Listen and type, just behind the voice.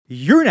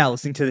You're now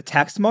listening to the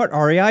Tax Smart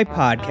REI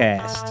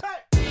podcast.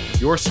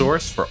 Your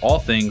source for all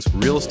things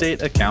real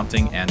estate,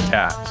 accounting, and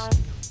tax.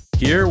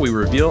 Here we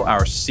reveal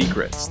our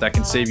secrets that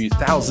can save you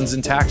thousands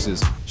in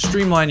taxes,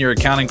 streamline your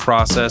accounting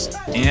process,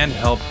 and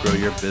help grow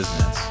your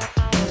business.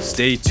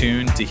 Stay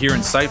tuned to hear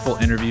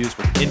insightful interviews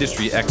with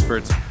industry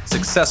experts,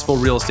 successful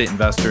real estate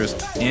investors,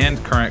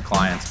 and current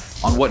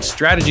clients on what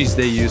strategies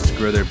they use to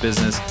grow their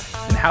business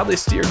and how they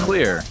steer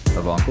clear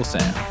of Uncle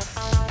Sam.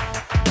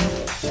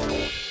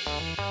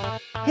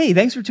 Hey,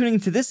 thanks for tuning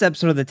into this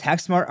episode of the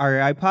Tax Smart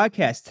REI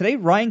podcast. Today,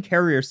 Ryan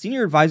Carrier,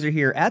 senior advisor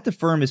here at the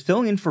firm, is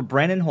filling in for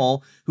Brandon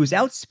Hall, who's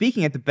out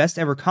speaking at the Best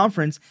Ever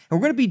Conference, and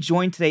we're going to be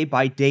joined today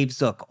by Dave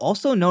Zook,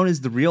 also known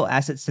as the Real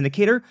Asset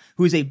Syndicator,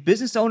 who is a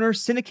business owner,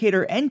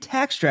 syndicator, and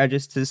tax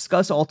strategist to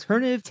discuss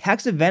alternative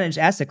tax-advantaged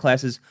asset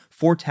classes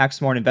for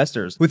tax-smart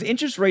investors. With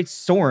interest rates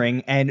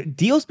soaring and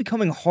deals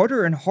becoming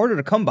harder and harder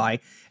to come by,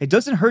 it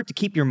doesn't hurt to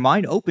keep your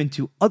mind open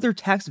to other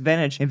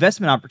tax-advantaged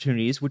investment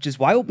opportunities, which is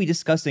why we'll be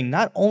discussing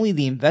not only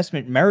the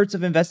investment merits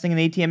of investing in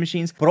ATM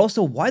machines, but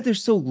also why they're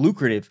so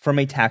lucrative from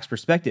a tax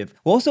perspective.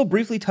 We'll also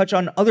briefly touch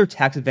on other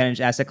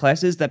tax-advantaged asset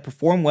classes that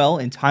perform well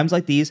in times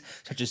like these,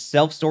 such as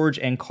self-storage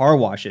and car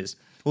washes.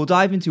 We'll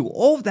dive into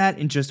all of that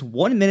in just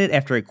 1 minute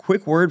after a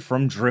quick word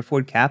from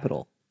Driftwood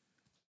Capital.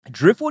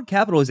 Driftwood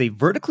Capital is a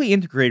vertically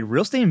integrated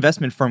real estate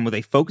investment firm with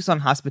a focus on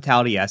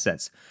hospitality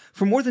assets.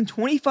 For more than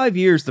 25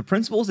 years, the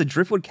principals at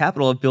Driftwood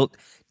Capital have built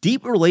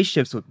deep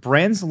relationships with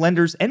brands,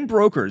 lenders, and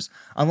brokers,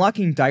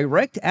 unlocking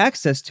direct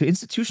access to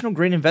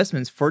institutional-grade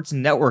investments for its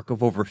network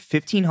of over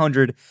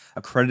 1,500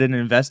 accredited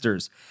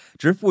investors.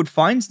 Driftwood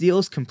finds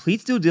deals,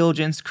 completes due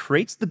diligence,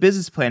 creates the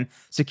business plan,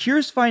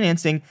 secures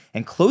financing,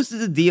 and closes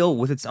the deal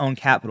with its own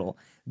capital.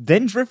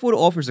 Then Driftwood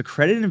offers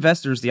accredited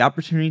investors the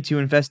opportunity to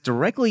invest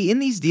directly in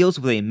these deals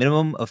with a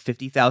minimum of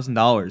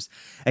 $50,000,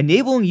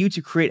 enabling you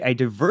to create a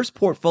diverse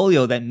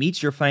portfolio that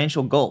meets your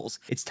financial goals.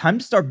 It's time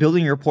to start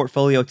building your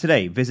portfolio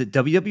today. Visit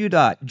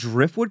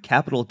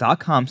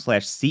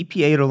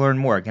www.driftwoodcapital.com/CPA to learn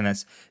more. Again,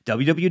 that's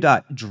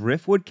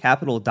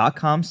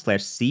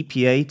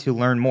www.driftwoodcapital.com/CPA to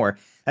learn more.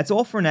 That's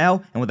all for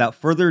now, and without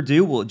further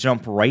ado, we'll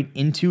jump right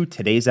into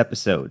today's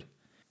episode.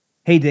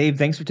 Hey, Dave,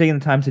 thanks for taking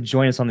the time to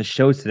join us on the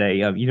show today.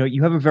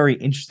 You have a very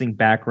interesting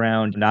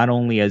background, not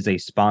only as a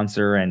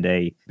sponsor and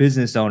a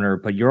business owner,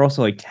 but you're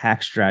also a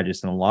tax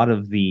strategist. And a lot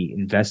of the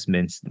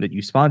investments that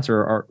you sponsor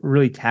are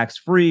really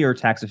tax-free or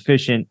tax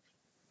efficient.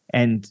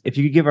 And if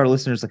you could give our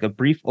listeners like a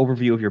brief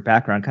overview of your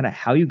background, kind of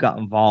how you got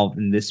involved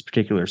in this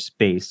particular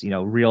space,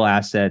 real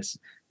assets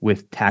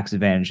with tax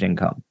advantaged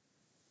income.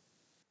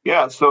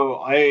 Yeah,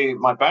 so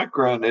my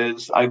background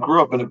is I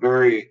grew up in a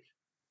very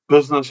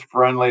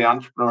business-friendly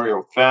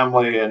entrepreneurial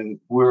family, and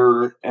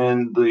we're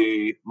in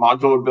the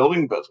modular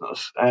building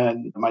business.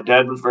 And my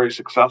dad was very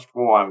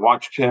successful. I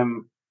watched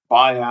him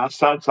buy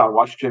assets. I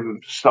watched him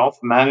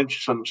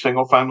self-manage some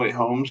single-family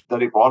homes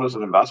that he bought as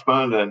an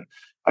investment. And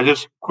I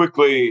just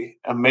quickly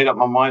made up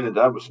my mind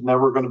that was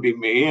never going to be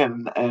me.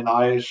 And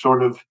I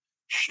sort of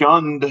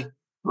shunned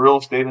real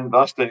estate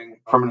investing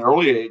from an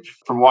early age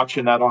from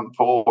watching that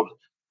unfold.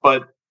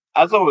 But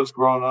as I was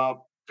growing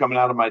up, coming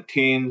out of my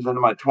teens into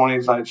my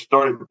 20s, I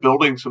started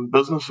building some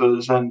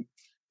businesses and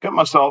got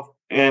myself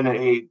in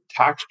a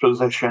tax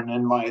position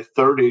in my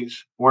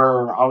 30s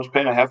where I was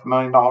paying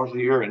 $500,000 a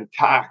year in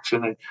tax.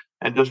 And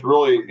just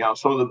really,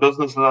 some of the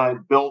businesses that I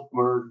built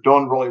were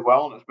doing really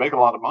well and I was making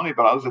a lot of money,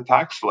 but I was a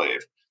tax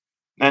slave.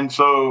 And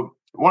so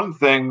a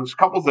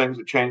couple of things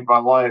that changed my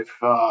life,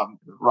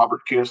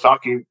 Robert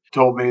Kiyosaki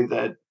told me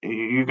that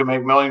you can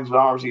make millions of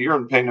dollars a year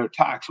and pay no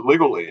tax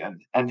legally.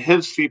 And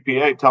his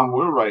CPA, Tom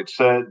Wheelwright,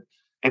 said,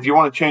 if you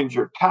want to change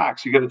your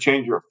tax, you got to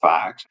change your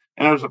facts.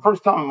 And it was the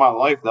first time in my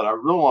life that I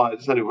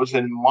realized that it was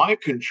in my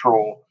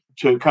control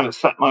to kind of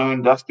set my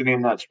own destiny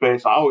in that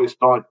space. I always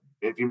thought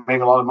if you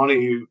make a lot of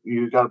money,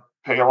 you got to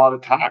pay a lot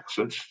of tax.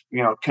 It's,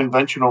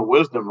 conventional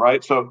wisdom,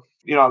 right? So,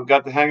 I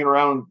got to hanging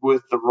around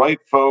with the right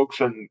folks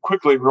and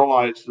quickly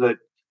realized that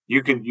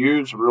you could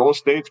use real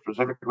estate,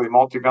 specifically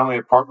multifamily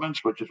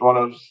apartments, which is what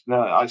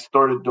I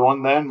started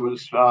doing then,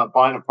 was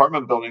buying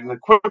apartment buildings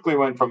that quickly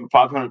went from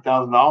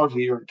 $500,000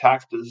 a year in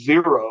tax to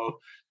zero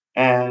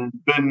and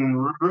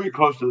been very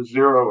close to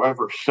zero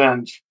ever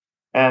since.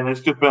 And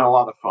it's just been a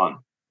lot of fun.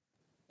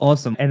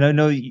 Awesome. And I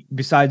know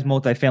besides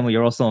multifamily,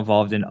 you're also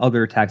involved in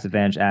other tax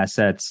advantage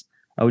assets.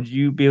 Would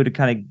you be able to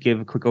kind of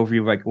give a quick overview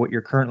of like what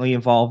you're currently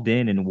involved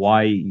in and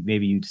why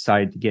maybe you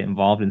decided to get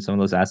involved in some of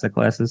those asset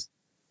classes?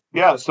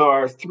 Yeah, so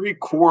our three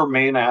core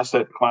main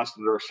asset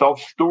classes are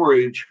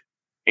self-storage,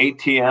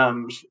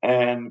 ATMs,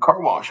 and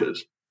car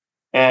washes.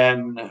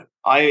 And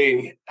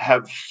I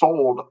have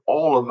sold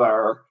all of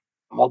our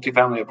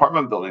multifamily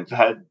apartment buildings. I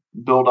had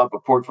built up a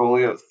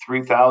portfolio of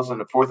 3,000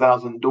 to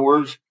 4,000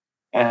 doors,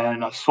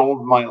 and I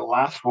sold my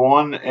last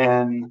one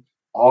in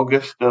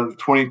August of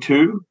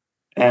 22.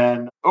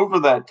 And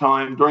during that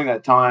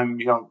time,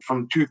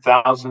 from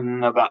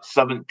 2000, about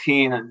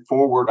 17 and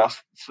forward,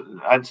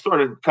 I'd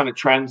started kind of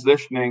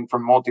transitioning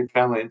from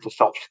multifamily into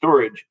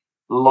self-storage.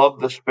 Love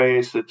the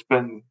space. It's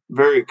been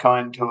very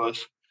kind to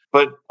us.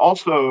 But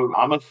also,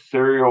 I'm a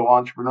serial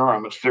entrepreneur.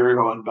 I'm a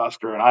serial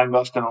investor, and I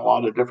invest in a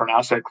lot of different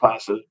asset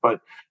classes. But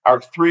our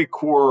three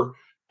core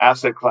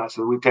asset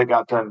classes we take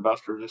out to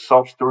investors is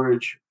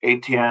self-storage,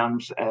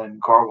 ATMs,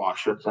 and car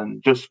washes.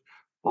 And just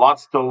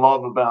lots to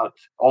love about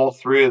all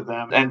three of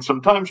them. And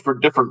sometimes for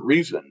different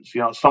reasons.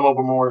 Some of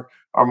them are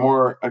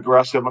more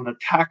aggressive on the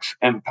tax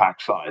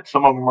impact side.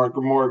 Some of them are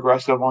more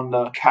aggressive on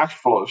the cash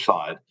flow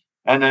side.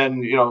 And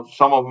then,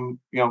 some of them,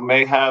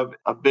 may have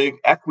a big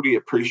equity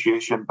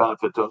appreciation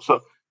benefit to them.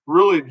 So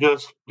really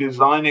just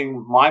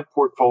designing my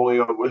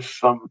portfolio with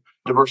some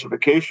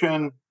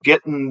diversification,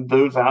 getting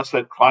those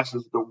asset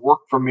classes to work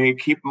for me,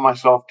 keeping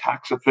myself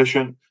tax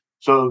efficient.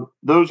 So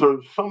those are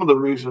some of the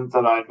reasons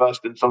that I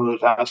invest in some of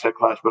those asset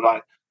classes.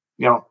 But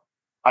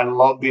I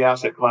love the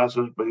asset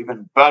classes, but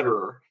even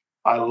better,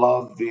 I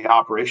love the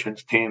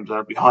operations teams that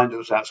are behind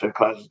those asset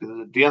classes, because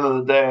at the end of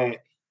the day,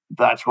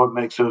 that's what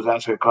makes those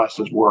asset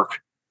classes work.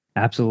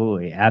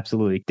 Absolutely.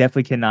 Absolutely.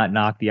 Definitely cannot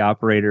knock the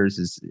operators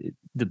is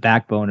the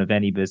backbone of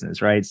any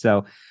business, right?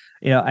 So,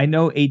 I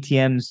know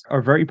ATMs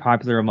are very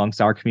popular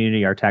amongst our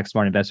community, our tax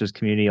smart investors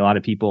community. A lot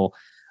of people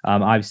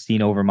I've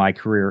seen over my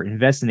career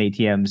invest in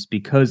ATMs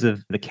because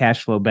of the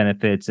cash flow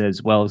benefits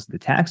as well as the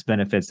tax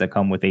benefits that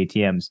come with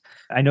ATMs.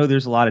 I know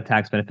there's a lot of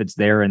tax benefits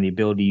there and the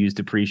ability to use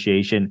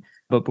depreciation.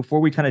 But before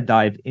we kind of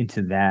dive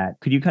into that,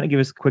 could you kind of give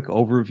us a quick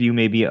overview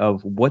maybe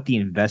of what the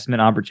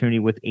investment opportunity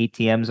with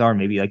ATMs are,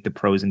 maybe like the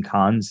pros and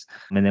cons,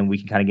 and then we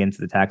can kind of get into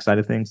the tax side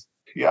of things?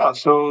 Yeah,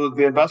 so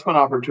the investment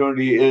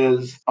opportunity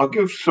is, I'll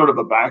give sort of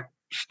a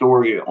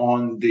backstory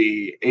on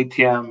the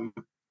ATM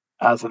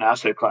as an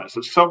asset class.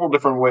 There's several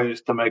different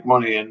ways to make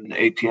money in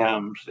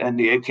ATMs and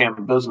the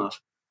ATM business.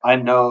 I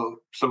know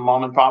some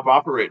mom and pop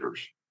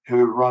operators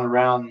who run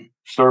around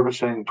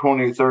servicing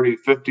 20, 30,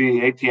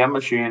 50 ATM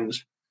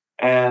machines,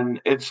 and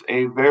it's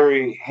a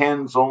very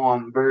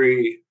hands-on,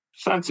 very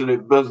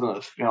sensitive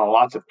business,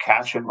 lots of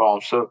cash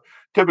involved. So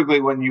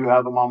typically when you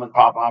have a mom and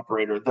pop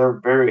operator,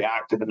 they're very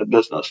active in the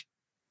business.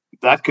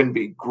 That can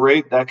be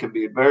great. That can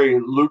be a very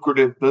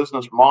lucrative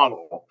business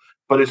model,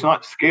 but it's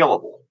not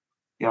scalable.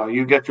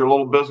 You get your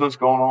little business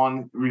going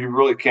on, you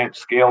really can't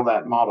scale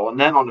that model. And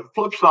then on the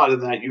flip side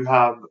of that, you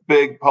have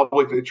big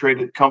publicly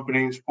traded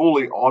companies,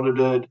 fully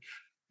audited,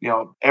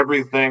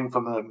 everything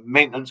from the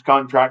maintenance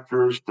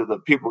contractors to the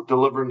people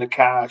delivering the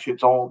cash.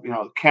 It's all,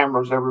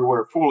 cameras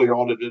everywhere, fully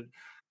audited.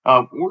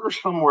 We're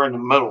somewhere in the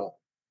middle,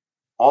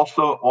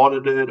 also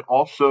audited,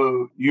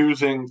 also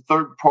using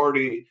third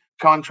party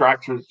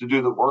contractors to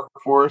do the work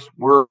for us.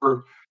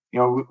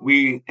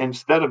 We,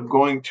 instead of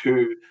going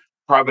to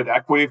private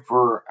equity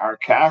for our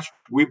cash,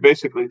 we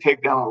basically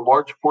take down a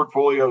large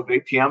portfolio of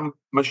ATM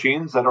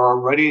machines that are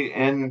already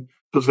in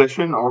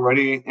position,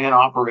 already in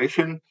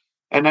operation.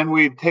 And then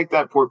we take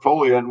that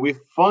portfolio and we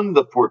fund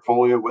the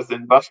portfolio with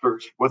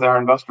investors, with our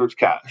investors'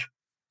 cash.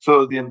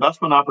 So the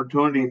investment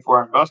opportunity for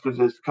our investors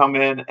is to come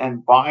in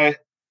and buy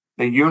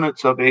the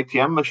units of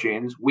ATM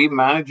machines. We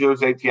manage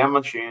those ATM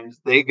machines.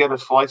 They get a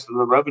slice of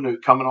the revenue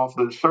coming off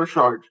of the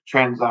surcharge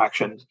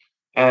transactions.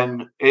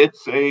 And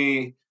it's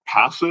very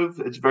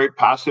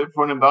passive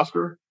for an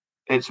investor.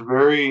 It's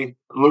very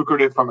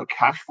lucrative from a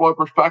cash flow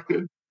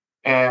perspective.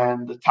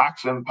 And the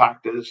tax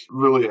impact is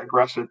really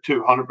aggressive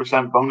too,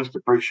 100% bonus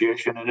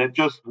depreciation. And it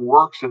just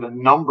works at a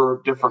number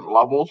of different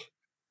levels.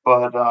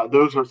 But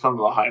those are some of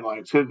the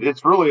highlights.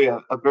 It's really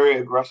a very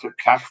aggressive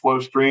cash flow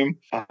stream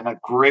and a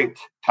great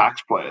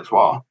tax play as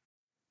well.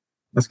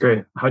 That's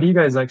great. How do you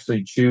guys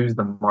actually choose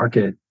the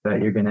market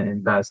that you're going to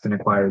invest and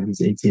acquire these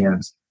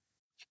ATMs?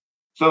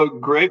 So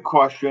great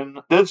question.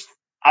 This,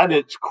 at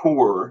its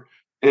core,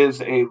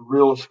 is a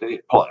real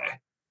estate play.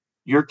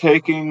 You're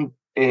taking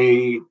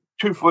a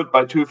 2 foot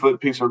by 2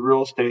 foot piece of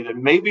real estate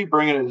and maybe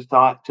bringing it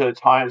to its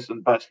highest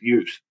and best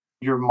use.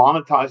 You're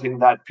monetizing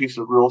that piece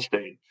of real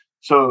estate.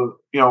 So,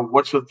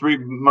 what's the three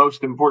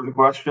most important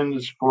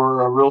questions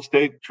for a real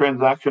estate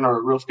transaction or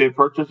a real estate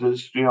purchase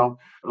is,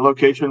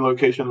 location,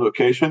 location,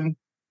 location.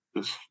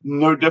 There's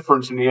no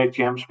difference in the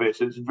ATM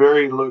space. It's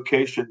very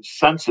location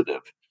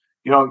sensitive.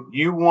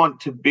 You want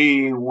to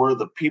be where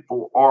the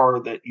people are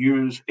that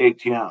use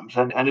ATMs,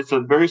 and it's a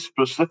very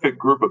specific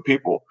group of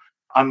people.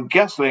 I'm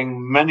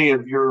guessing many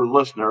of your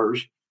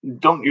listeners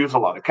don't use a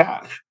lot of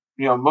cash.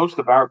 Most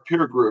of our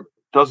peer group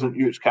doesn't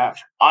use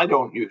cash. I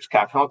don't use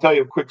cash. And I'll tell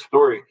you a quick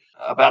story.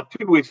 About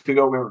 2 weeks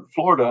ago, we were in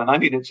Florida and I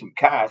needed some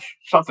cash.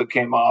 Something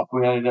came up.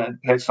 We had to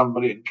pay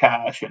somebody in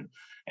cash. And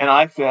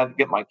I had to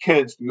get my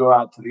kids to go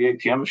out to the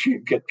ATM machine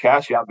and get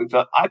cash out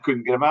because I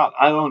couldn't get them out.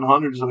 I own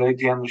hundreds of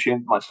ATM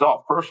machines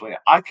myself personally.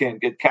 I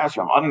can't get cash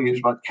out. I don't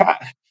use much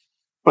cash.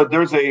 But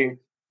there's a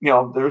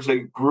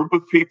group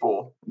of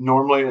people.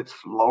 Normally it's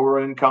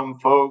lower income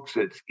folks.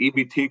 It's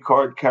EBT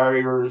card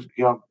carriers,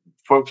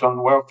 folks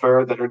on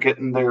welfare that are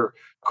getting their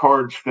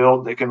cards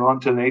filled. They can run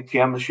to an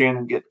ATM machine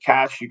and get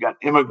cash. You got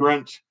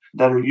immigrants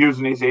that are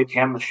using these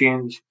ATM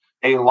machines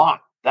a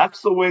lot.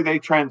 That's the way they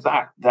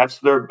transact. That's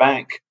their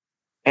bank.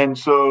 And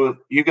so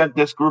you got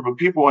this group of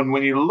people. And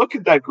when you look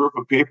at that group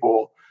of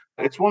people,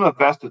 it's one of the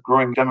fastest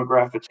growing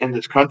demographics in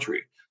this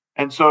country.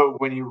 And so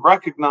when you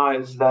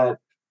recognize that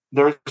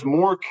there's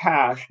more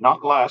cash,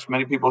 not less.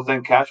 Many people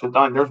think cash is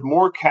done. There's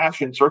more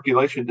cash in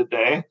circulation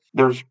today.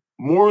 There's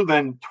more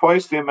than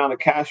twice the amount of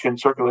cash in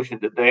circulation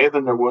today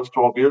than there was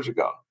 12 years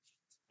ago.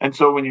 And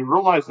so when you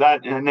realize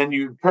that, and then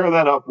you pair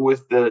that up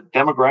with the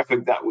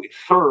demographic that we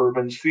serve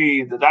and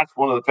see that that's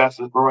one of the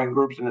fastest growing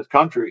groups in this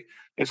country,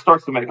 it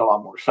starts to make a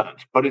lot more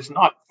sense. But it's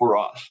not for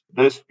us.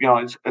 This,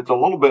 it's a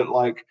little bit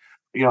like,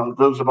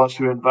 those of us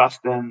who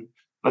invest in,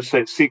 let's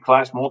say,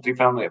 C-class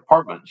multifamily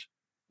apartments.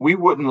 We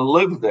wouldn't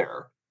live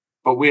there,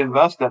 but we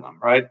invest in them,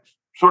 right?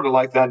 Sort of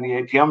like that in the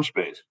ATM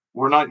space.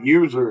 We're not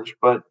users,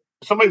 but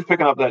somebody's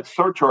picking up that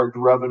surcharge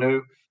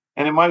revenue,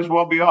 and it might as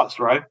well be us,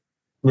 right?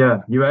 Yeah,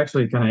 you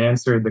actually kind of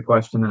answered the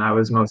question that I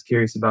was most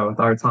curious about with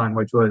our time,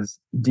 which was,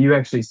 do you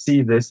actually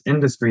see this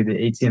industry, the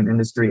ATM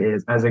industry,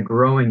 as a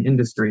growing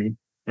industry?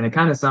 And it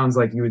kind of sounds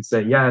like you would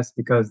say yes,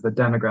 because the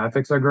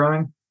demographics are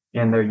growing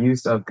and their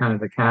use of kind of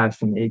the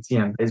cash and the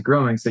ATM is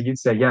growing. So you'd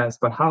say yes,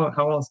 but how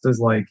else does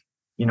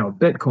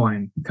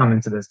Bitcoin come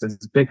into this?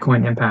 Does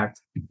Bitcoin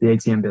impact the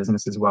ATM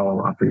business as well a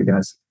lot for you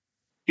guys?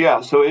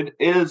 Yeah, so it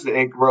is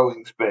a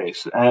growing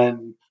space.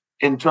 And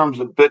in terms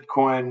of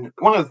Bitcoin,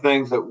 one of the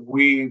things that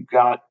we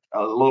got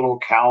a little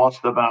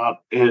calloused about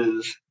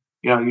is,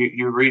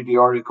 you read the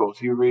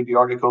articles. You read the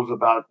articles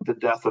about the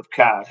death of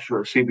cash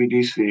or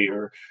CBDC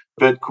or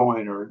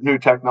Bitcoin or new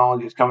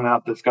technologies coming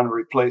out that's going to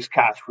replace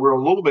cash. We're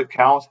a little bit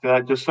calloused to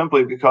that just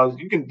simply because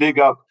you can dig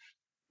up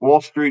Wall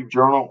Street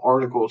Journal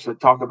articles that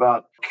talk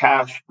about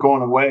cash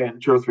going away in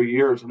 2 or 3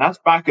 years. And that's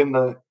back in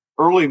the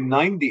early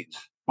 90s.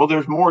 Well,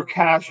 there's more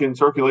cash in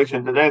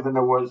circulation today than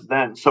there was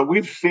then. So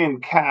we've seen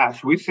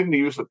the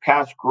use of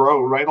cash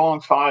grow right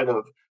alongside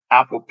of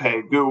Apple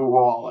Pay, Google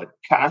Wallet,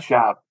 Cash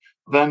App,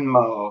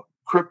 Venmo,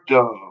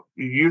 crypto,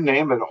 you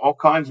name it, all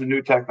kinds of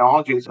new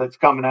technologies that's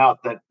coming out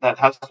that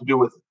has to do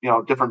with,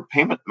 different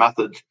payment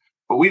methods.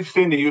 But we've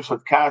seen the use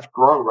of cash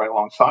grow right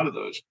alongside of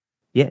those.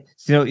 Yeah.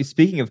 So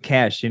speaking of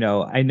cash,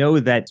 I know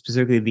that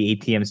specifically the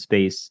ATM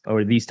space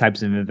or these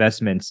types of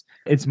investments,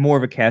 it's more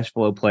of a cash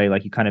flow play,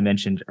 like you kind of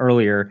mentioned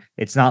earlier.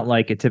 It's not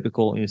like a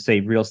typical, say,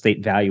 real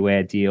estate value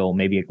add deal,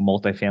 maybe a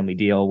multifamily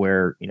deal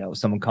where,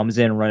 someone comes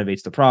in,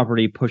 renovates the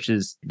property,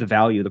 pushes the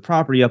value of the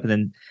property up, and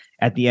then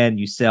at the end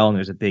you sell and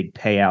there's a big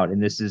payout.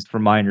 And this is,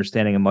 from my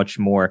understanding, a much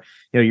more,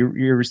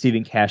 you're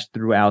receiving cash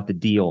throughout the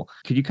deal.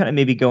 Could you kind of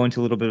maybe go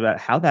into a little bit about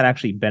how that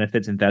actually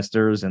benefits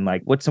investors and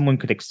like what someone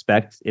could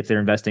expect if they're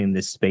investing in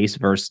this space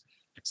versus,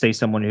 say,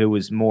 someone who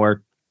is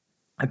more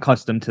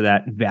accustomed to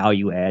that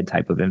value add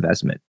type of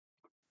investment?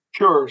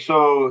 Sure.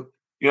 So,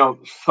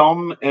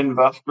 some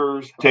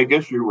investors take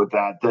issue with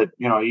that,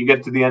 you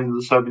get to the end of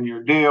the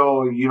 7-year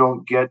deal, you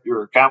don't get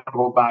your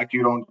capital back,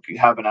 you don't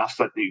have an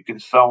asset that you can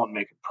sell and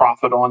make a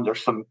profit on.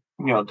 There's some,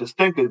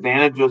 distinct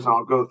advantages, and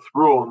I'll go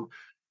through them.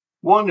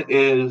 One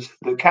is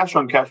the cash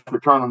on cash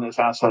return on this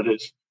asset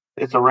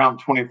it's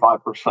around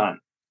 25%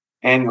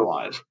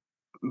 annualized.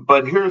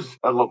 But here's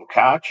a little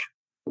catch.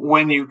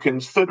 When you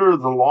consider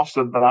the loss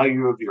of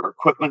value of your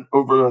equipment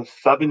over a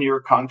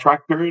 7-year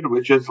contract period,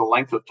 which is the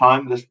length of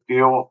time this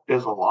deal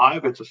is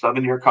alive, it's a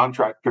 7-year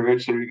contract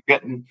period. So you're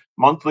getting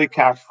monthly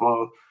cash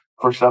flow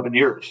for 7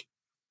 years.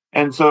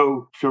 And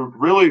so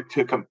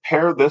to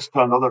compare this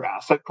to another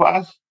asset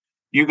class,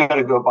 you got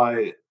to go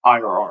by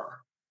IRR.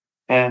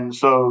 And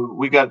so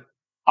we got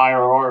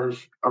IRRs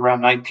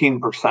around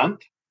 19%.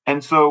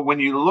 And so when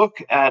you look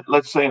at,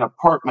 let's say, an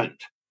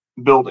apartment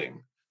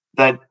building,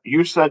 that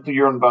you said to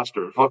your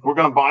investors, look, we're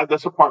going to buy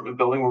this apartment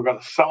building, we're going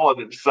to sell it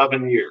in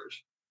 7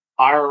 years.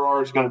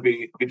 IRR is going to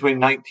be between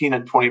 19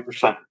 and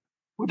 20%.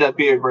 Would that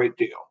be a great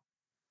deal?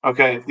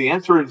 Okay, if the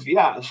answer is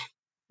yes,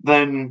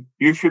 then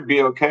you should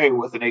be okay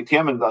with an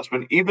ATM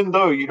investment, even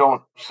though you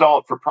don't sell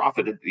it for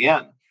profit at the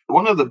end.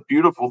 One of the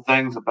beautiful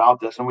things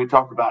about this, and we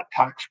talked about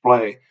tax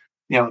play,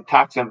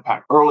 tax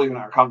impact early in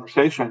our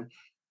conversation,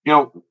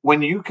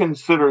 when you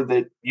consider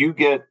that you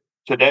get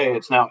today,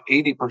 it's now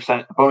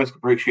 80% bonus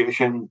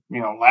depreciation.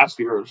 Last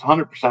year it was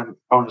 100%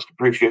 bonus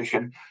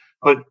depreciation.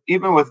 But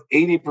even with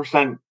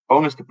 80%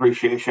 bonus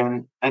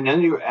depreciation, and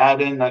then you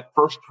add in that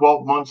first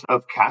 12 months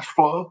of cash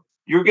flow,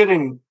 you're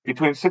getting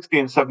between 60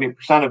 and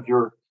 70% of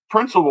your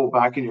principal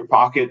back in your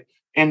pocket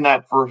in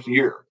that first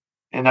year.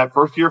 In that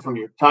first year, from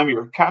your time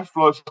your cash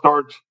flow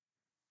starts,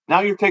 now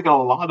you're taking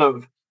a lot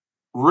of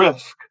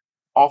risk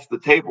off the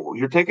table.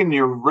 You're taking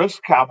your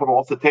risk capital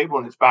off the table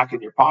and it's back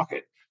in your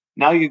pocket.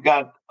 Now you've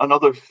got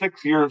another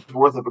 6 years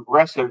worth of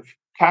aggressive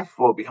cash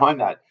flow behind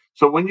that.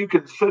 So when you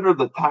consider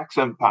the tax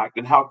impact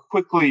and how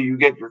quickly you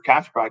get your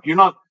cash back, you're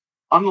not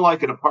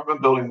unlike an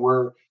apartment building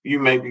where you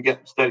may be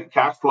getting steady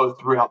cash flow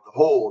throughout the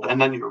hold.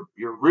 And then your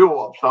real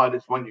upside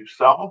is when you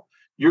sell,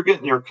 you're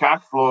getting your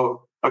cash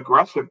flow,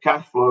 aggressive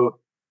cash flow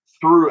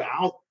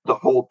throughout the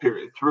hold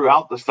period,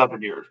 throughout the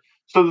 7 years.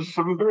 So there's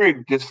some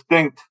very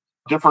distinct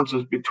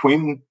differences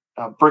between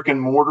brick and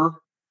mortar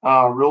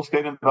real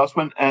estate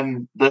investment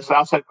and this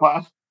asset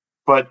class.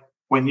 But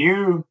when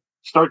you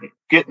start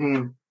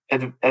getting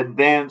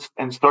advanced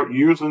and start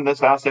using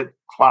this asset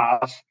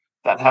class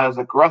that has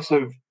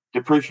aggressive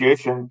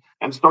depreciation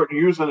and start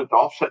using it to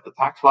offset the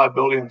tax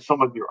liability in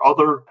some of your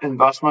other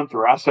investments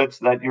or assets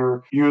that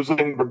you're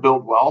using to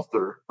build wealth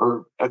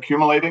or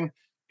accumulating,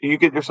 you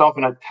get yourself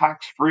in a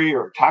tax-free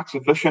or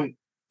tax-efficient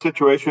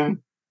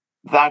situation.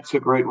 That's a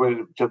great way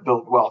to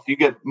build wealth. You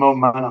get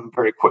momentum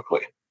very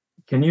quickly.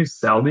 Can you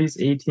sell these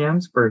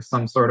ATMs for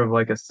some sort of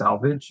like a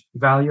salvage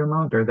value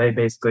amount? Or are they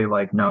basically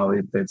like,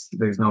 no,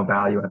 there's no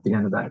value at the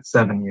end of that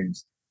 7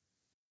 years?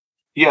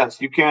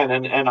 Yes, you can.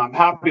 And I'm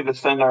happy to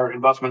send our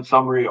investment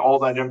summary. All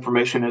that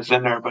information is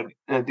in there. But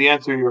the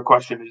answer to your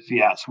question is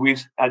yes.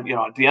 At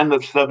the end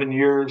of 7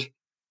 years,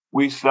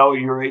 we sell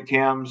your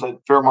ATMs at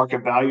fair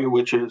market value,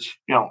 which is,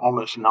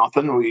 almost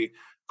nothing. We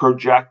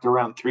project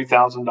around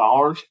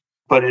 $3,000.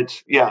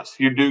 But yes,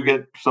 you do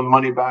get some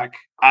money back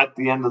at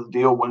the end of the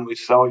deal when we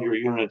sell your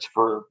units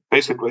for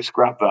basically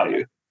scrap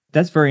value.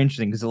 That's very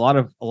interesting because a lot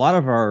of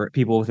our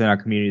people within our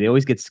community, they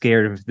always get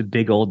scared of the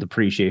big old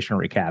depreciation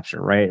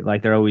recapture, right?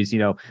 Like they're always,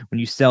 when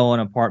you sell an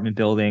apartment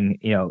building,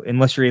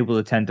 unless you're able to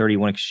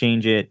 1031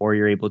 exchange it or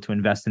you're able to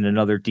invest in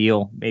another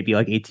deal, maybe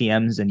like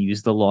ATMs and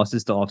use the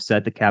losses to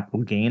offset the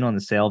capital gain on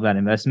the sale of that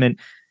investment,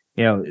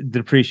 the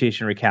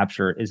depreciation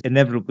recapture is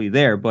inevitably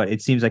there. But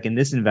it seems like in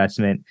this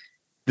investment,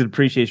 the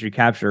depreciation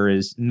recapture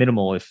is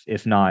minimal,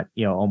 if not,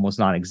 almost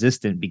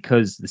non-existent,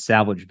 because the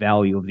salvage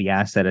value of the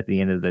asset at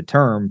the end of the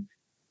term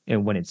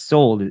and when it's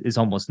sold is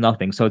almost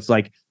nothing. So it's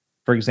like,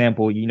 for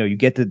example, you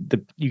get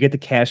the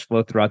cash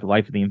flow throughout the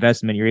life of the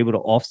investment. You're able to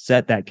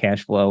offset that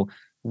cash flow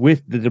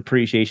with the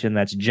depreciation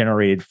that's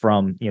generated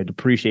from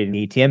depreciating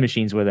ATM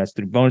machines, whether that's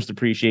through bonus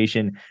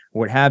depreciation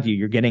or what have you.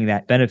 You're getting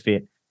that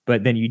benefit,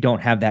 but then you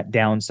don't have that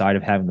downside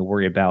of having to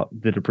worry about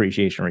the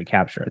depreciation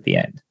recapture at the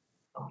end.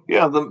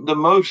 Yeah, the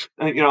most,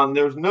 and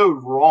there's no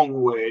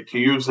wrong way to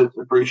use the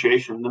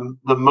depreciation.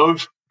 The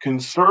most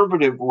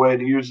conservative way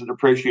to use the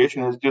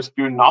depreciation is just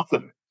do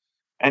nothing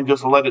and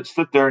just let it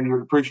sit there in your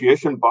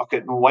depreciation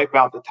bucket and wipe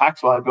out the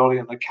tax liability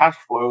and the cash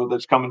flow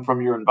that's coming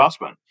from your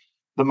investment.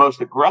 The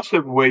most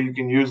aggressive way you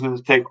can use it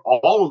is take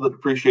all of the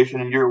depreciation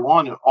in year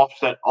one and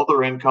offset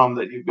other income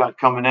that you've got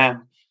coming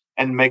in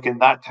and making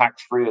that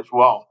tax free as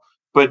well.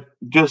 But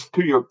just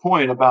to your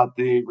point about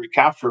the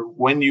recapture,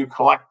 when you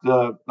collect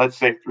let's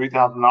say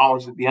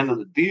 $3,000 at the end of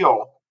the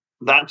deal,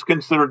 that's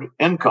considered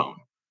income.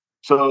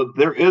 So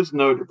there is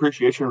no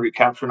depreciation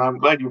recapture. And I'm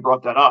glad you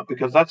brought that up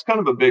because that's kind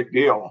of a big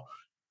deal.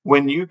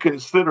 When you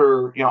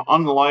consider,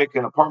 unlike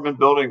an apartment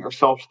building or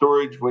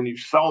self-storage, when you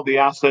sell the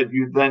asset,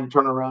 you then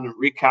turn around and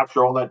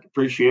recapture all that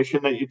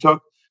depreciation that you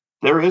took.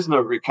 There is no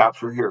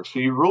recapture here. So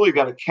you really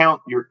got to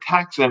count your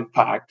tax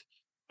impact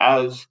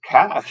as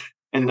cash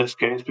in this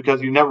case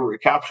because you never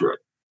recapture it.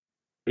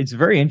 It's a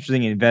very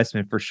interesting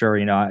investment for sure.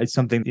 It's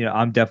something,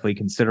 I'm definitely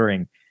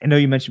considering. I know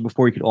you mentioned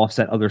before you could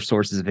offset other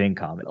sources of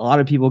income. A lot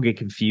of people get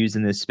confused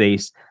in this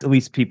space. At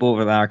least people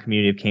within our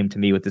community have came to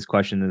me with this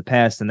question in the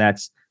past, and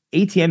that's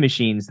ATM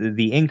machines,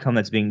 the income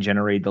that's being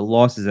generated, the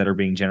losses that are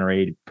being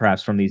generated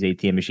perhaps from these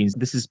ATM machines.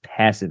 This is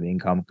passive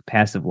income,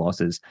 passive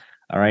losses.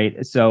 All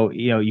right. So,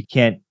 you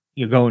can't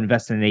go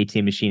invest in an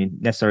ATM machine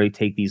and necessarily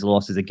take these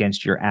losses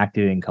against your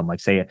active income, like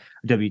say a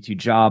W-2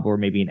 job or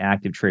maybe an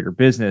active trader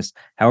business.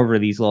 However,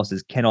 these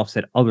losses can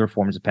offset other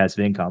forms of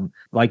passive income,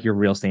 like your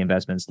real estate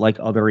investments, like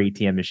other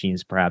ATM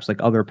machines, perhaps like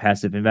other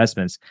passive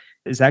investments.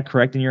 Is that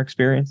correct in your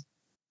experience?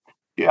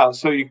 Yeah,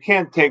 so you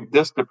can't take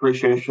this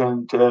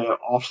depreciation to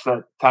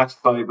offset tax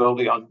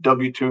liability on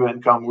W-2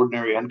 income,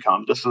 ordinary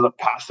income. This is a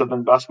passive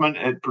investment.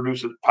 It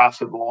produces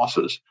passive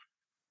losses.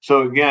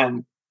 So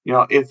again,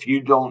 if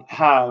you don't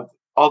have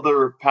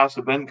other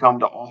passive income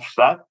to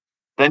offset,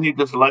 then you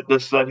just let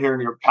this sit here in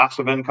your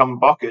passive income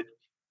bucket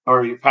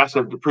or your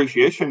passive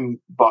depreciation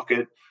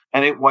bucket,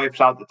 and it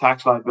wipes out the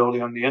tax liability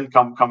on the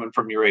income coming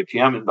from your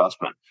ATM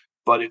investment.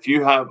 But if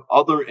you have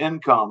other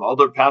income,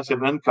 other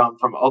passive income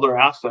from other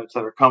assets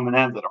that are coming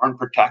in that aren't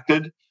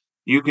protected,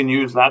 you can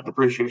use that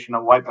depreciation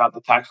to wipe out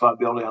the tax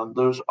liability on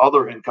those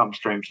other income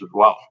streams as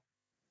well.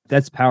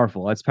 That's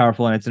powerful. That's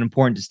powerful. And it's an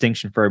important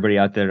distinction for everybody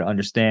out there to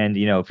understand.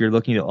 If you're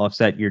looking to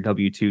offset your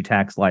W-2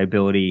 tax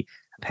liability,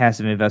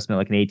 passive investment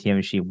like an ATM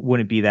machine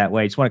wouldn't be that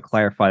way. I just want to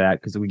clarify that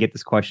because we get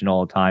this question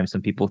all the time.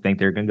 Some people think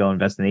they're going to go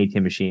invest in an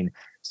ATM machine,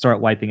 start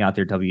wiping out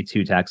their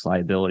W-2 tax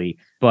liability.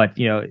 But,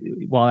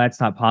 while that's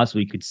not possible,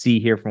 you could see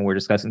here from what we're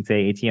discussing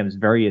today, ATM is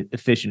very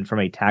efficient from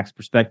a tax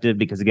perspective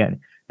because, again,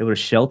 it would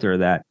shelter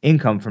that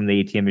income from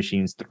the ATM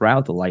machines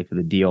throughout the life of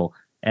the deal.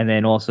 And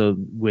then also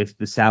with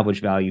the salvage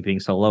value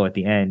being so low at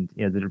the end,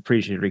 the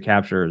depreciation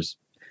recapture is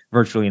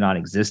virtually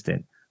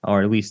non-existent,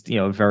 or at least,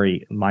 a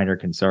very minor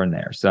concern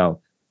there. So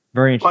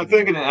very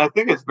interesting. Well, I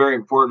think it's very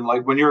important.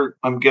 Like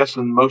I'm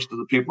guessing most of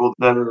the people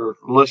that are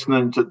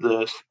listening to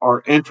this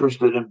are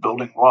interested in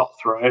building wealth,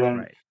 right?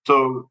 And Right.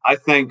 So I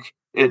think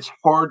it's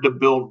hard to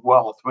build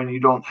wealth when you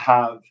don't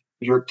have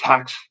your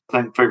tax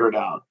thing figured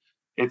out.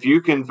 If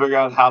you can figure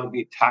out how to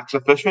be tax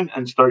efficient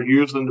and start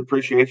using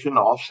depreciation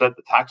to offset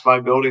the tax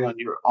liability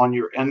on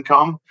your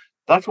income,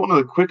 that's one of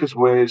the quickest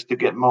ways to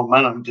get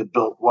momentum to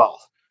build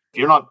wealth. If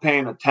you're not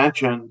paying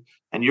attention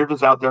and you're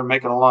just out there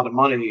making a lot of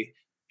money,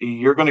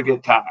 you're going to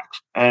get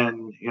taxed,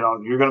 and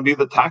you're going to be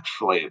the tax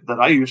slave that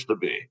I used to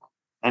be.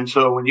 And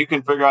so when you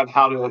can figure out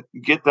how to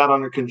get that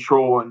under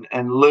control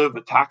and live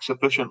a tax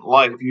efficient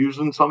life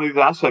using some of these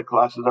asset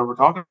classes that we're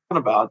talking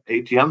about,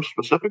 ATMs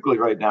specifically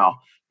right now,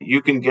 you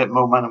can get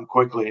momentum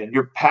quickly, and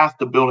your path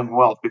to building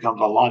wealth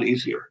becomes a lot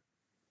easier.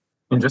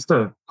 And just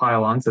to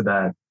pile onto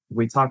that,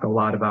 we talk a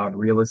lot about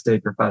real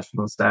estate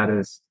professional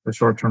status, the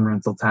short-term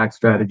rental tax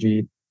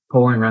strategy,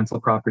 pulling rental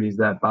properties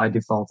that by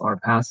default are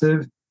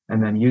passive,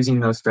 and then using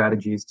those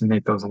strategies to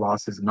make those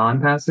losses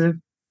non-passive.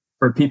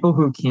 For people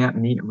who can't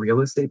meet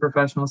real estate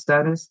professional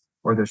status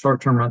or the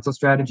short-term rental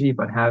strategy,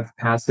 but have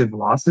passive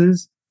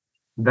losses,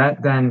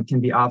 that then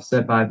can be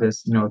offset by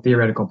this,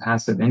 theoretical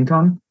passive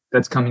income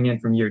that's coming in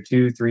from year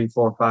 2, 3,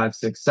 4, 5,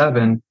 6,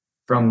 7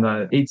 from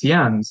the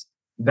ATMs.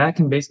 That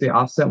can basically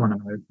offset one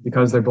another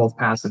because they're both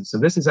passive. So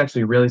this is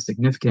actually really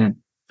significant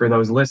for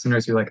those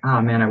listeners who are like, oh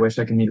man, I wish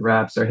I could meet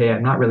reps, or hey,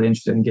 I'm not really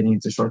interested in getting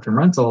into short-term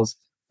rentals.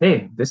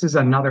 Hey, this is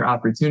another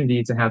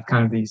opportunity to have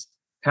kind of these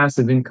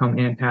passive income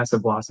and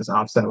passive losses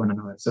offset one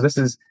another. So this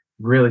is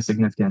really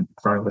significant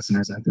for our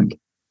listeners, I think.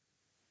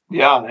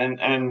 Yeah,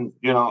 and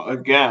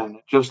again,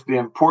 just the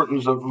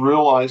importance of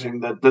realizing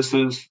that this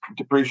is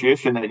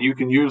depreciation that you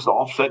can use to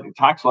offset your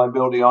tax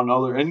liability on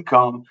other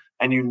income,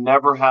 and you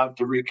never have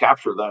to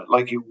recapture that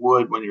like you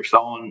would when you're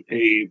selling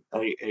a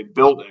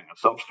building, a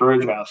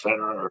self-storage asset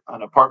or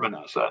an apartment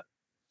asset.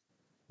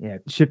 Yeah,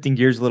 shifting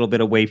gears a little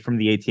bit away from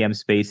the ATM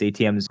space,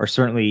 ATMs are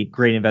certainly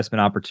great investment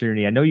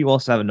opportunity. I know you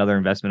also have another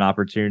investment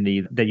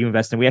opportunity that you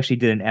invest in. We actually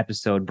did an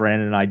episode,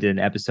 Brandon and I did an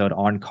episode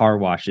on car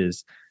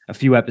washes a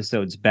few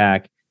episodes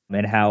back,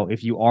 and how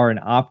if you are an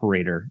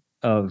operator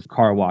of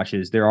car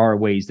washes, there are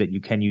ways that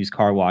you can use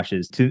car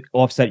washes to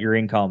offset your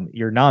income,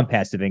 your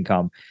non-passive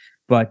income.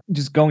 But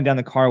just going down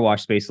the car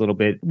wash space a little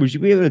bit, would you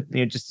be able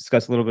to just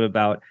discuss a little bit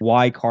about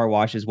why car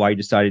washes, why you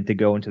decided to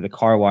go into the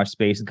car wash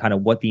space, and kind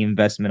of what the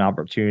investment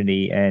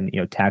opportunity and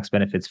tax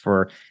benefits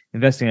for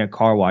investing in a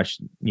car wash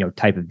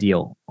type of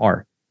deal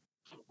are?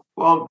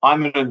 Well,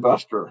 I'm an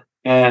investor,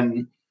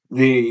 and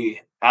the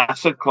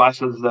asset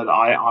classes that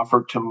I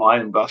offer to my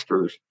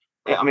investors,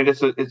 I mean,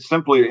 it's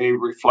simply a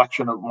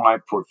reflection of my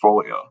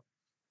portfolio.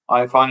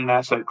 I find an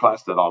asset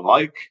class that I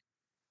like.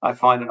 I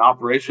find an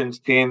operations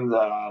team that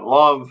I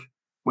love.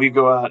 We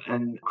go out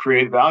and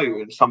create value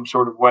in some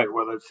sort of way,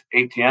 whether it's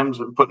ATMs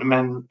and putting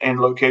them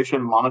in location,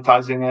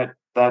 monetizing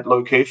that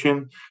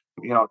location.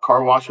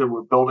 Car washer,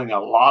 we're building a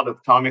lot of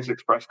Tommy's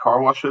Express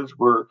car washes.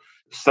 We're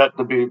set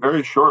to be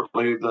very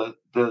shortly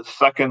the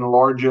second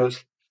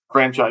largest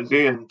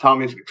franchisee in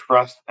Tommy's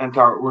Express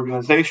entire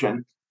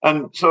organization.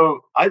 And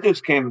so I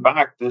just came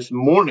back this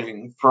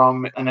morning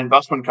from an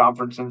investment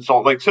conference in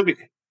Salt Lake City.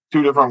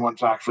 Two different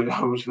ones, actually.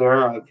 I was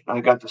there.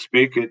 I got to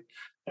speak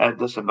at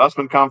this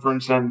investment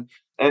conference, and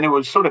it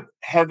was sort of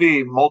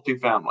heavy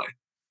multifamily.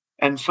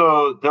 And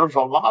so there's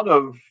a lot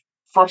of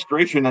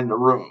frustration in the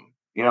room.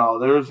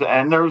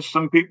 There's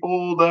some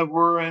people that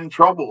were in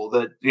trouble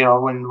that,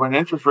 when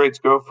interest rates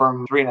go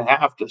from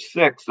 3.5 to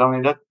 6, I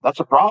mean, that's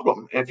a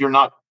problem if you're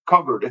not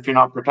covered, if you're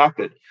not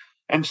protected.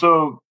 And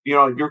so,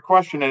 your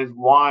question is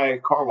why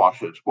car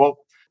washes? Well,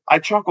 I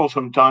chuckle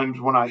sometimes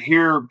when I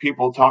hear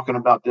people talking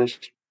about this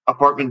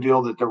apartment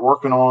deal that they're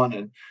working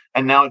on,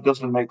 and now it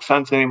doesn't make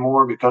sense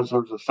anymore because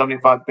there's a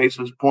 75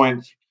 basis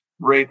points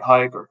rate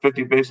hike or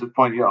 50 basis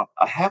point,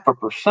 a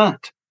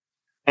 0.5%.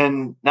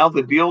 And now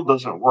the deal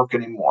doesn't work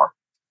anymore.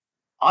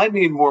 I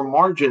need more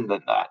margin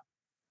than that.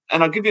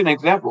 And I'll give you an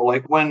example.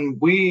 Like when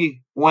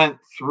we went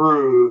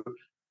through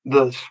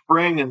the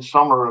spring and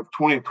summer of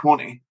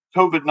 2020,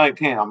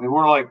 COVID-19, I mean,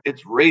 we're like,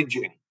 it's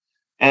raging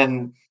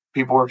and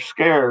people are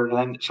scared.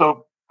 And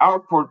so our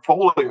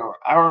portfolio,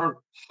 our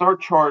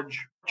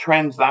surcharge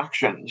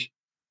transactions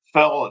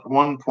fell at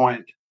one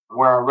point,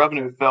 where our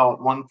revenue fell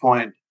at one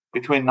point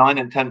between 9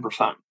 and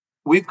 10%.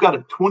 We've got a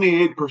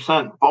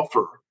 28%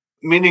 buffer,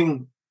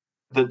 meaning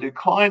the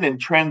decline in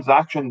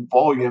transaction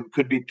volume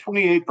could be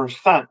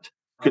 28%,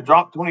 could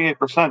drop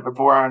 28%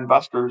 before our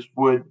investors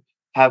would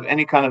have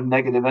any kind of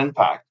negative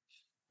impact.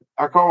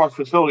 Our car wash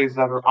facilities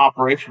that are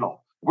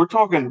operational, we're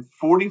talking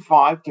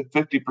 45 to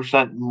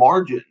 50%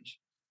 margins.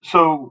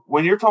 So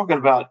when you're talking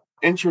about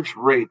interest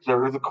rates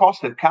or the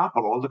cost of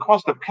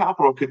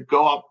capital could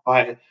go up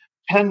by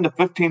 10 to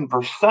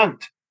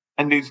 15%,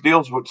 and these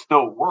deals would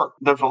still work.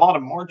 There's a lot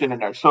of margin in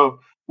there. So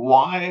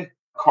why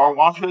car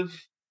washes?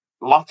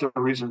 Lots of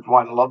reasons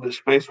why I love this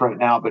space right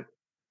now, but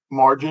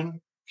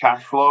margin,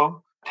 cash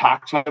flow,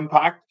 tax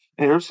impact.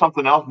 And here's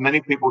something else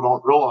many people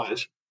don't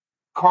realize.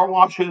 Car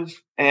washes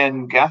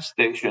and gas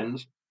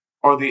stations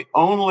are the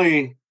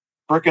only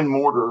brick and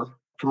mortar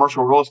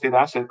commercial real estate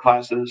asset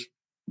classes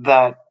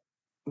that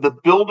the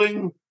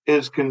building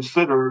is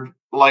considered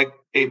like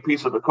a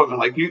piece of equipment.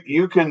 Like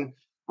you can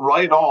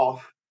write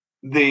off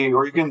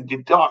or you can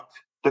deduct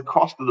the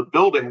cost of the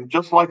building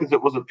just like as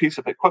it was a piece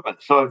of equipment.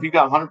 So if you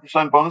got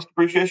 100% bonus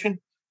depreciation,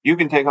 you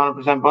can take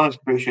 100% bonus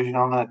depreciation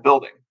on that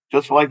building,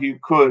 just like you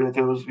could if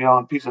it was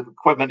a piece of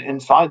equipment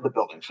inside the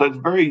building. So it's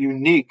very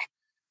unique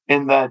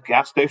in that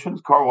gas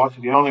stations, car washes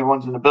are the only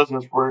ones in the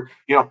business where,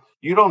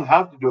 you don't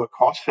have to do a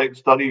cost seg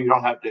study. You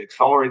don't have to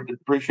accelerate the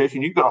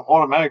depreciation. You can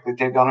automatically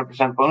take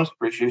 100% bonus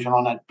depreciation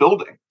on that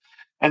building.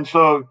 And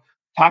so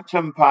tax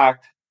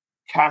impact,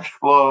 cash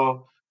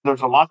flow,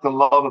 there's a lot to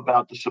love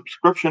about the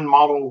subscription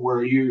model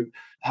where you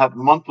have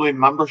monthly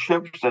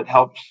memberships that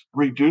helps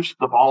reduce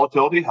the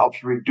volatility,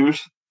 helps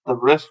reduce the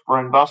risk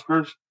for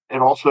investors.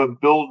 It also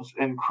builds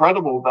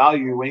incredible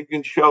value when you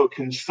can show a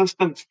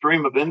consistent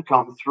stream of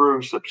income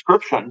through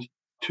subscriptions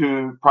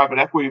to private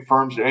equity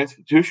firms and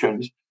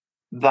institutions.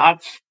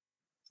 That's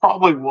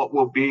probably what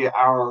will be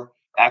our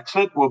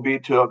exit, will be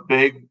to a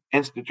big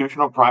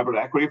institutional private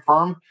equity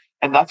firm.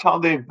 And that's how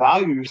they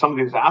value some of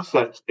these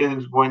assets,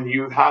 is when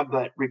you have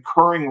that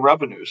recurring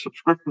revenue,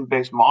 subscription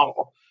based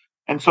model.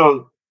 And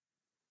so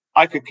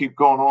I could keep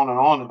going on and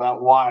on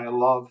about why I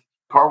love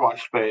car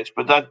wash space,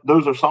 but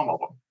those are some of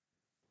them.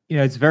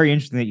 It's very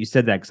interesting that you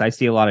said that, because I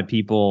see a lot of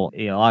people,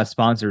 a lot of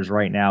sponsors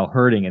right now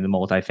hurting in the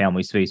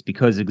multifamily space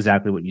because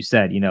exactly what you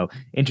said.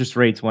 Interest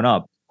rates went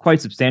up quite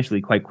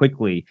substantially, quite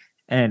quickly,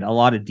 and a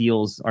lot of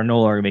deals are no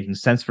longer making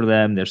sense for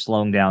them. They're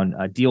slowing down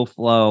deal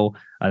flow.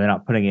 They're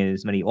not putting in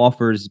as many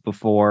offers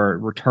before.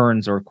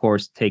 Returns are, of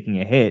course, taking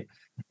a hit.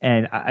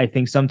 And I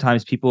think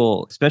sometimes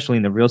people, especially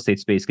in the real estate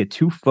space, get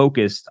too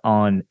focused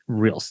on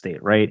real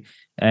estate, right?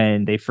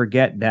 And they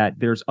forget that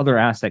there's other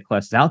asset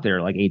classes out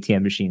there, like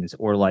ATM machines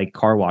or like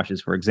car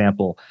washes, for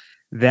example,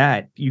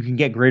 that you can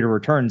get greater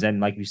returns. And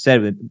like you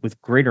said,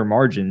 with greater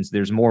margins,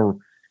 there's more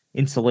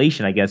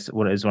insulation, I guess,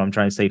 what I'm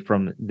trying to say,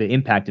 from the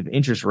impact of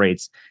interest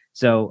rates.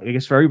 So I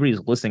guess for everybody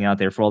who's listening out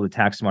there, for all the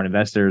tax smart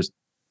investors,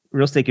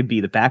 real estate could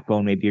be the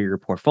backbone maybe of your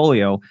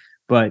portfolio.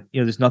 But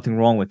there's nothing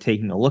wrong with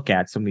taking a look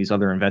at some of these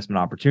other investment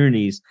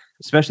opportunities,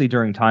 especially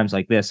during times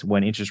like this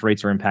when interest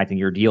rates are impacting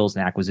your deals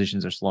and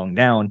acquisitions are slowing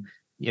down.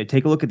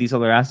 Take a look at these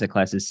other asset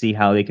classes, see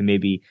how they can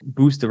maybe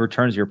boost the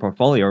returns of your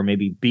portfolio, or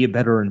maybe be a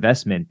better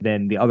investment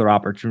than the other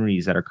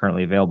opportunities that are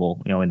currently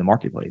available, in the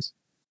marketplace.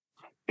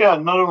 Yeah,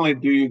 not only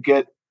do you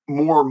get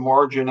more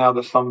margin out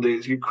of some of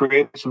these, you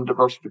create some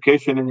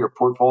diversification in your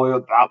portfolio.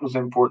 That was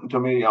important to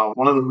me.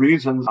 One of the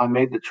reasons I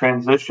made the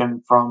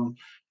transition from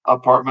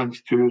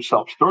apartments to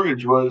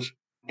self-storage was,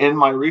 in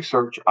my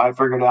research, I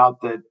figured out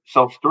that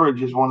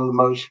self-storage is one of the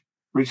most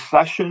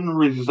recession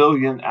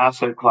resilient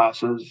asset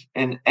classes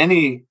in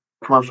any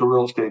commercial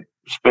real estate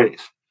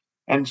space.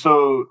 And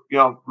so,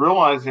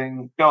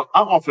 realizing, I'm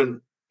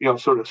often,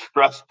 sort of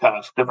stress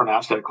test different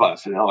asset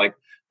classes, like,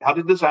 how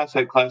did this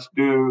asset class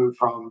do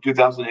from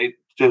 2008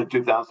 to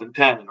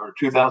 2010 or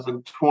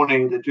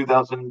 2020 to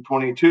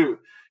 2022?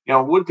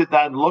 What did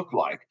that look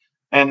like?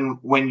 And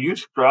when you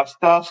stress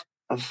test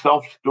a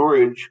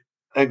self-storage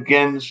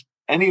against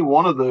any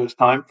one of those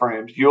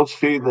timeframes, you'll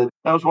see that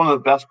that was one of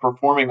the best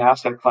performing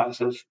asset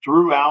classes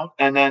throughout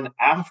and then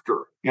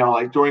after,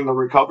 like during the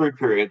recovery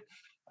period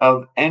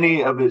of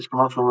any of its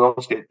commercial real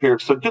estate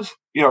peers. So just,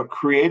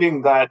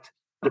 creating that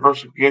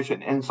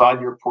diversification inside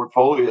your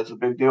portfolio is a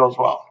big deal as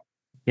well.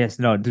 Yes,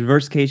 no,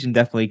 diversification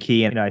definitely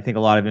key. And I think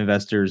a lot of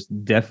investors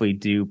definitely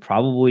do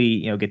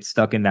probably, get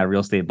stuck in that real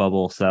estate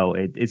bubble. So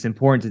it's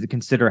important to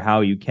consider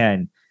how you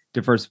can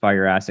diversify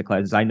your asset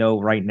classes. I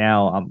know right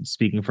now, I'm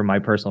speaking from my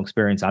personal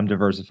experience, I'm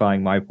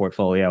diversifying my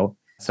portfolio.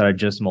 So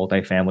just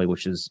multifamily,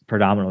 which is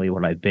predominantly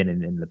what I've been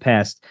in the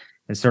past.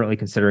 And certainly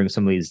considering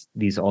some of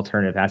these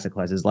alternative asset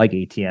classes like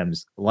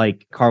ATMs,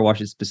 like car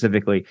washes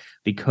specifically,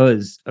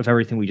 because of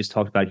everything we just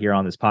talked about here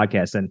on this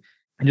podcast. And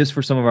just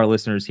for some of our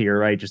listeners here,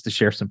 right, just to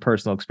share some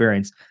personal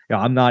experience,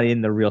 I'm not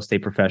in the real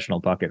estate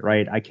professional bucket,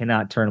 right? I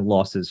cannot turn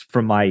losses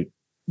from my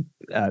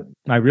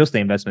real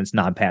estate investments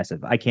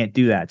non-passive. I can't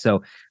do that.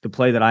 So the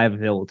play that I have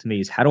available to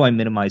me is, how do I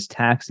minimize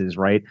taxes,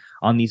 right,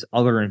 on these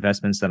other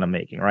investments that I'm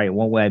making, right?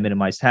 One way I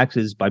minimize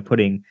taxes by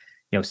putting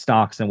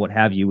stocks and what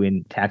have you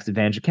in tax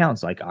advantage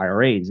accounts like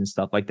IRAs and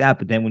stuff like that.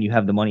 But then when you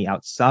have the money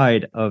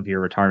outside of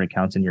your retirement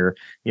accounts and your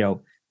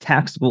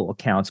taxable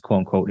accounts, quote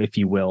unquote, if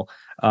you will,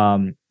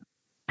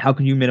 how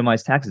can you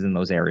minimize taxes in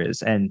those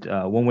areas? And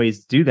one way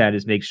to do that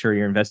is make sure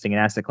you're investing in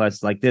asset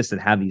classes like this that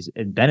have these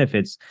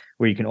benefits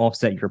where you can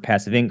offset your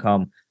passive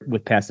income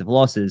with passive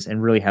losses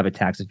and really have a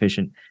tax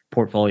efficient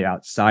portfolio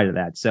outside of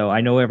that. So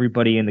I know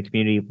everybody in the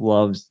community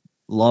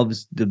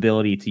loves the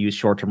ability to use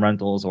short-term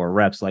rentals or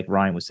reps, like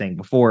Ryan was saying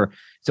before,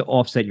 to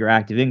offset your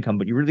active income.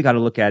 But you really got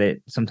to look at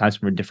it sometimes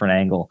from a different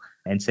angle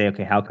and say,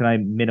 okay, how can I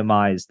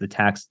minimize the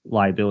tax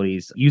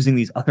liabilities using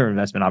these other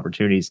investment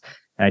opportunities?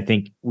 And I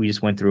think we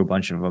just went through a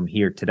bunch of them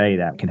here today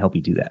that can help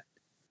you do that.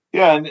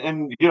 Yeah,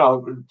 and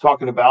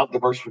talking about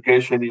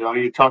diversification,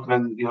 you're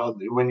talking,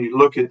 when you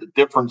look at the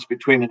difference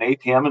between an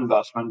ATM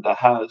investment that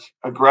has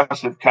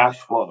aggressive cash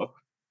flow,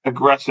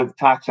 aggressive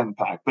tax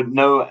impact, but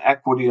no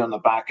equity on the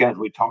back end.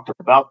 We talked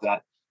about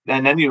that.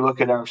 And then you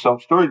look at our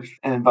self-storage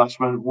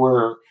investment,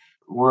 where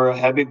we're a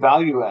heavy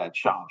value add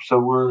shop.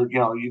 So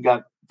you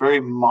got very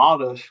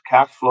modest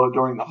cash flow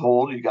during the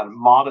hold. You got a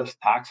modest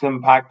tax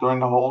impact during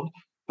the hold.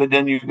 But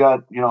then you've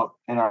got,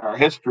 in our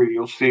history,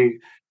 you'll see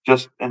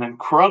just an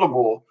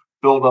incredible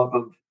buildup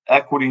of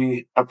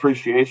equity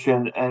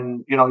appreciation,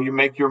 and you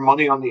make your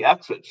money on the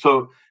exit.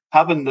 So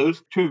having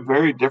those two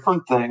very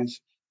different things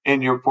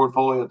in your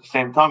portfolio at the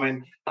same time.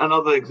 And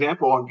another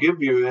example I'll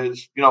give you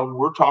is,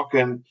 we're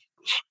talking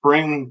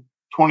spring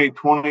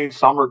 2020,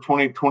 summer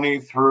 2020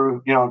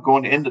 through,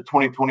 going into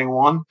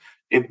 2021,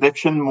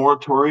 eviction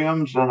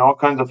moratoriums and all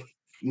kinds of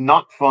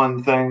not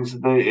fun things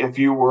that if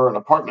you were an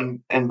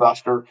apartment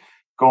investor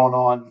going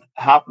on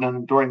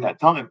happening during that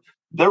time.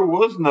 There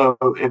was no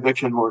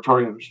eviction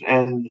moratoriums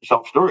in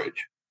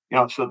self-storage.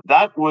 So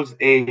that was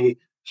a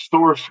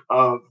source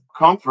of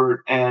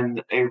comfort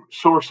and a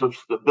source of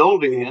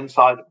stability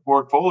inside the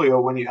portfolio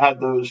when you had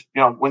those,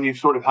 when you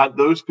sort of had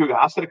those two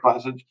asset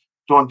classes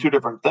doing two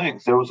different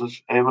things. It was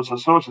a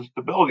source of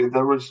stability.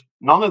 There was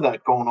none of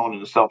that going on in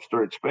the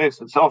self-storage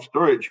space. In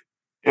self-storage,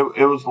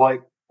 it was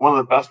like one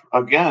of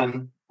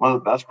the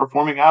best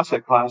performing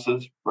asset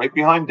classes, right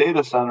behind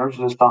data centers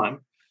this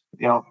time.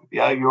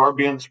 You are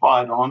being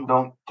spied on.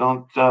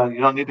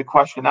 You don't need to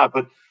question that.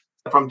 But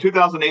from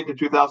 2008 to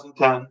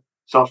 2010,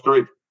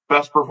 self-storage,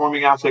 best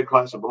performing asset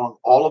class among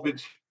all of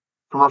its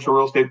commercial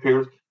real estate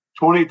peers.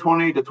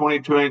 2020 to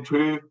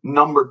 2022,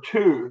 number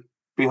 2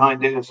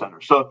 behind data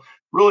centers. So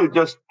really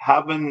just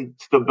having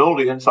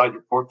stability inside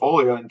your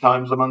portfolio in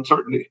times of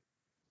uncertainty.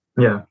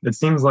 Yeah, it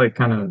seems like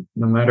kind of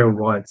no matter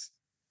what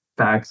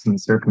facts and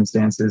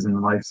circumstances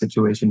and life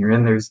situation you're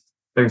in, there's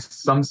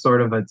some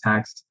sort of a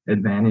tax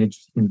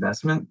advantage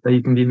investment that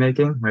you can be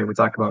making, right? We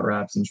talk about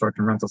reps and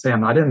short-term rentals. Hey,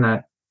 I'm not in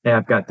that. Hey,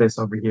 I've got this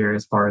over here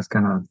as far as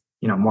kind of,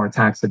 more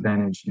tax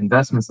advantage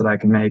investments that I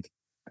can make.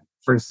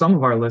 For some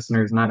of our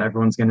listeners, not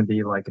everyone's going to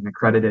be like an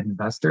accredited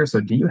investor. So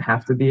do you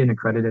have to be an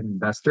accredited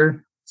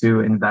investor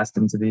to invest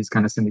into these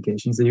kind of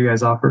syndications that you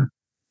guys offer?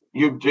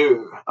 You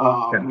do.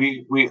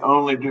 Okay. We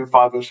only do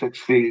 506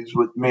 fees,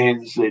 which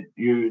means that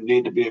you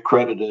need to be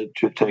accredited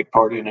to take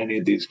part in any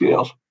of these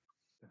deals.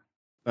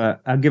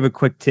 I'll give a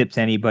quick tip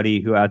to anybody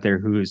who out there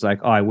who's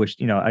like, oh, I wish,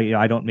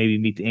 I don't maybe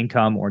meet the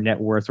income or net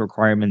worth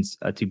requirements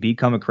to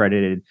become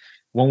accredited.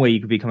 One way you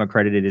can become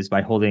accredited is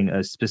by holding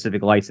a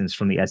specific license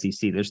from the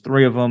SEC. There's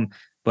 3 of them,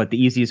 but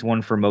the easiest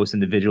one for most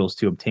individuals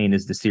to obtain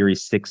is the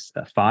Series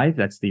 6-5.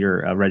 That's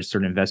your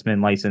registered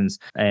investment license.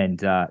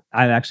 And I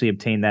actually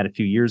obtained that a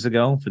few years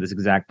ago for this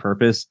exact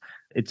purpose.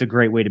 It's a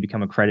great way to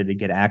become accredited,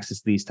 get access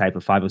to these type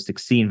of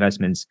 506c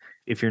investments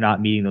if you're not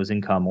meeting those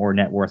income or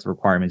net worth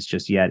requirements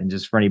just yet. And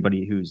just for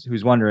anybody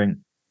who's wondering,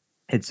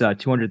 it's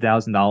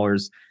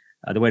 $200,000.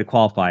 The way to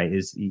qualify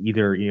is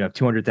either you have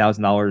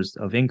 $200,000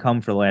 of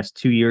income for the last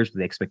 2 years with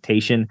the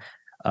expectation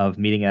of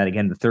meeting that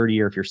again the third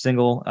year. If you're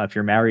single, if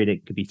you're married,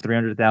 it could be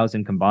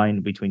 $300,000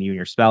 combined between you and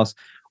your spouse,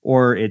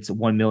 or it's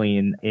 $1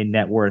 million in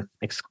net worth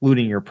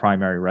excluding your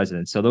primary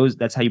residence. So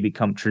that's how you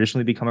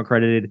traditionally become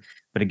accredited.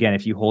 But again,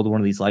 if you hold one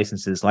of these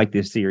licenses like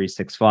this Series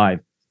 6-5,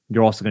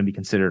 you're also going to be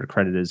considered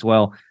accredited as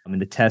well.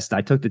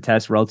 I took the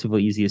test,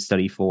 relatively easy to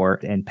study for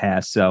and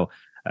pass. So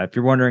if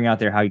you're wondering out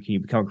there how you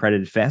can become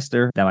accredited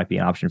faster, that might be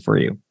an option for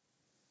you.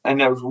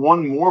 And there's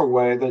one more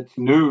way that's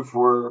new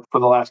for the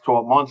last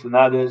 12 months, and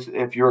that is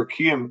if you're a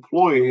key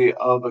employee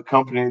of a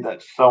company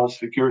that sells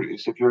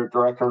securities. If you're a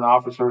director and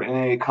officer in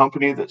a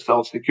company that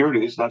sells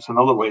securities, that's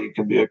another way you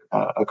can be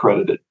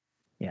accredited.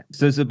 Yeah.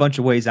 So there's a bunch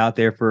of ways out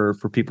there for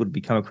people to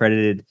become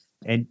accredited.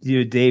 And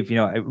Dave,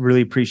 I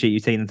really appreciate you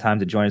taking the time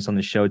to join us on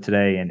the show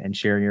today and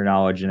sharing your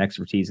knowledge and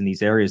expertise in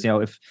these areas.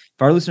 If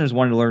our listeners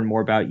wanted to learn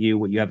more about you,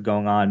 what you have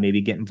going on, maybe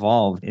get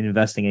involved in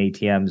investing in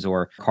ATMs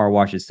or car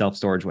washes,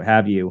 self-storage, what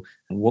have you,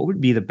 what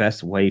would be the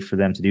best way for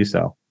them to do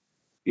so?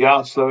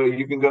 Yeah, so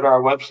you can go to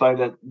our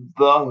website at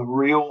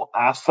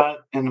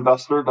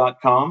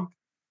therealassetinvestor.com.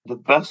 The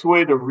best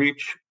way to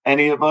reach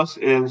any of us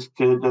is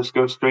to just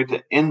go straight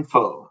to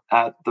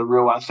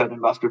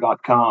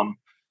info@therealassetinvestor.com.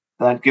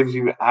 That gives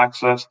you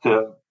access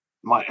to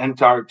my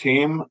entire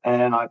team,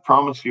 and I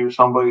promise you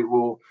somebody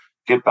will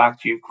get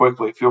back to you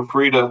quickly. Feel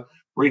free to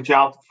reach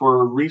out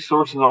for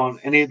resources on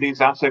any of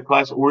these asset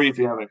classes, or if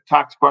you have a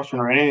tax question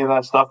or any of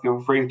that stuff, feel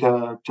free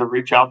to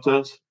reach out to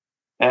us.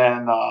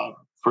 And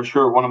for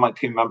sure, one of my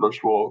team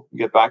members will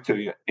get back to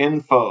you.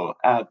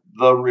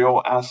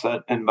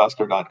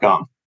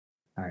 info@therealassetinvestor.com.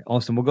 All right,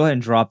 awesome. We'll go ahead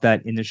and drop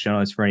that in the show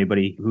notes for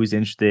anybody who's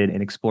interested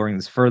in exploring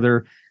this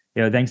further.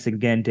 Thanks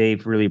again,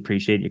 Dave. Really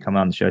appreciate you coming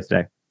on the show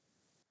today.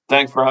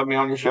 Thanks for having me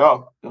on your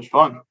show. It was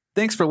fun.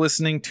 Thanks for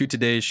listening to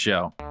today's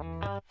show.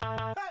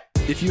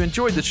 If you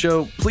enjoyed the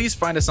show, please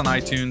find us on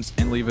iTunes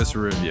and leave us a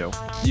review.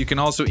 You can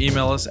also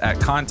email us at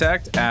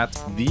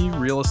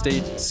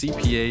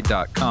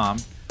contact@therealestatecpa.com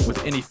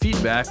with any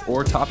feedback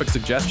or topic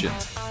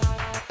suggestions.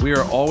 We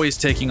are always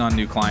taking on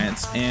new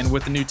clients, and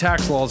with the new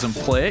tax laws in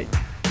play,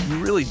 you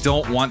really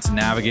don't want to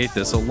navigate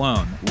this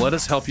alone. Let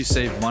us help you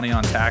save money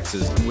on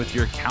taxes and with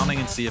your accounting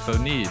and CFO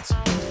needs.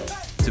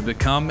 To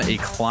become a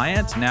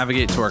client,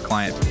 navigate to our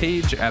client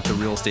page at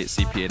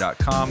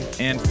therealestatecpa.com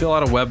and fill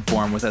out a web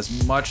form with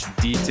as much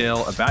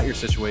detail about your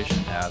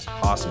situation as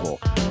possible.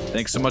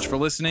 Thanks so much for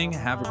listening.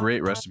 Have a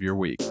great rest of your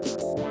week.